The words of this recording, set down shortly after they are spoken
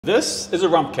This is a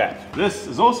rump cap. This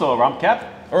is also a rump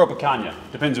cap or a picanha.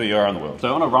 Depends where you are in the world.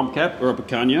 So on a rump cap or a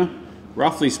picanha,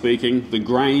 roughly speaking, the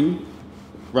grain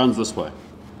runs this way.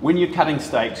 When you're cutting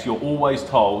steaks, you're always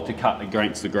told to cut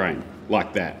against the grain,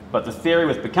 like that. But the theory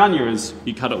with picanha is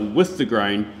you cut it with the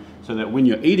grain so that when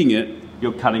you're eating it,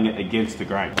 you're cutting it against the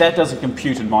grain. That doesn't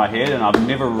compute in my head and I've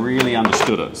never really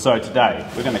understood it. So today,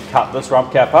 we're gonna cut this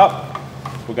rump cap up,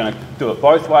 we're gonna do it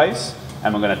both ways,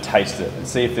 and we're going to taste it and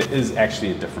see if there is actually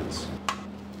a difference.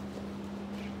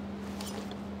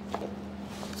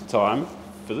 Time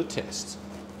for the test.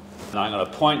 And I'm going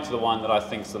to point to the one that I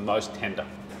think is the most tender.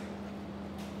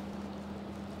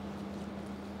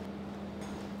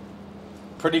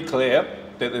 Pretty clear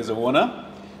that there's a winner,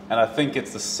 and I think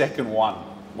it's the second one.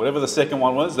 Whatever the second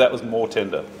one was, that was more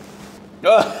tender.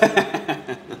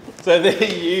 So there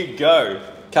you go.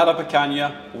 Cut a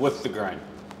picanha with the grain.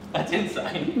 That's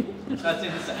insane. That's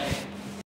insane.